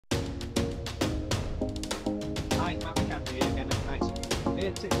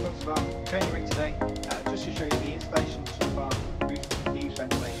here to talk about training rig today, just to show you the installation of our roof Eaves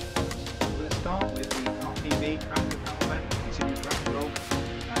ventilation. So let's start with the RPV rapid panel vent, continuous rapid roll.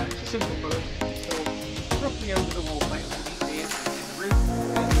 It's a simple product installed roughly over the wall plate underneath here in the roof.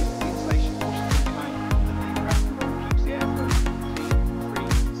 The installation pushes in behind and the rapid roll keeps the airflow free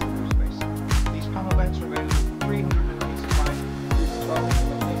into the roof space. These panel vents are available 300mm wide,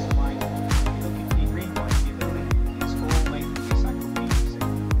 12mm wide. You're looking to be green white for your building. It's all made from recycled PVC.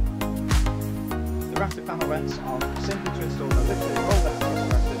 The rafter panel vents are simple to install. They're literally rolled out across the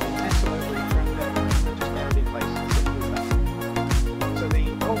rafter, nestle over each rafter, and just nailed in place. Simple as that. So the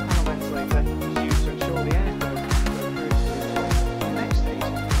roll panel ventilator is used to ensure the airflow goes through into the roof. The next stage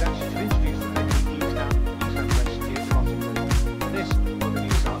is actually to introduce the Eaves ventilation here at the bottom. For this, we're going to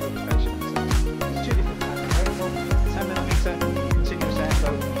use our ventilation. There's two different types available: 10mm continuous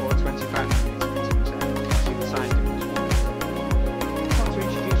airflow or 25mm continuous airflow. See the size difference. I want to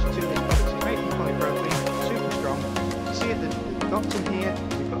introduce you to this product. It's made from polypropylene, super strong. You see at the bottom here,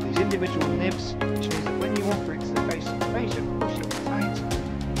 we've got these individual nibs, which means that when you offer it to the face of the patient, push it tight.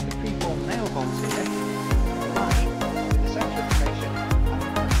 The preformed nail bolts here align with the centre of the patient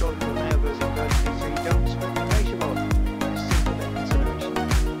and ensure that the nail goes in vertically so you don't split the fascia board. It's simple bit of consideration.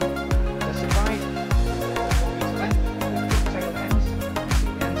 They're supplied with 4 metre length, tail ends,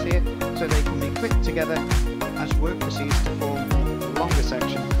 the ends here, so they can be clipped together as work proceeds to form a longer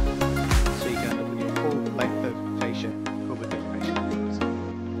section, so you can end up with your full length of fascia covered with fascia.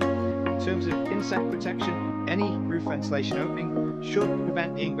 In terms of insect protection, any roof ventilation opening should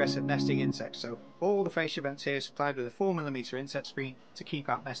prevent the ingress of nesting insects, so all the fascia vents here are supplied with a 4mm insect screen to keep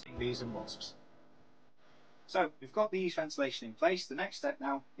out nesting bees and wasps. So we've got the Eaves ventilation in place. The next step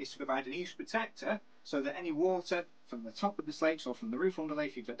now is to provide an Eaves protector so that any water from the top of the slates or from the roof underlay,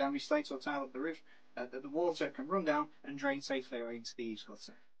 if you've got damaged slates or tile up the roof, that the water can run down and drain safely away into the Eaves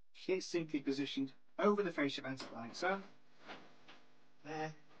gutter. It's simply positioned over the fascia vent like so,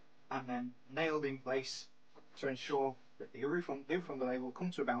 there, and then nailed in place to ensure that the roof underlay will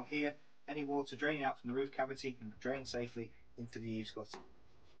come to about here. Any water draining out from the roof cavity can drain safely into the Eaves gutter.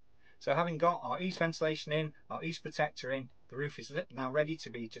 So having got our Eaves ventilation in, our Eaves protector in, the roof is now ready to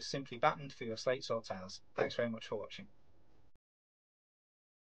be just simply battened for your slates or tiles. Thanks very much for watching.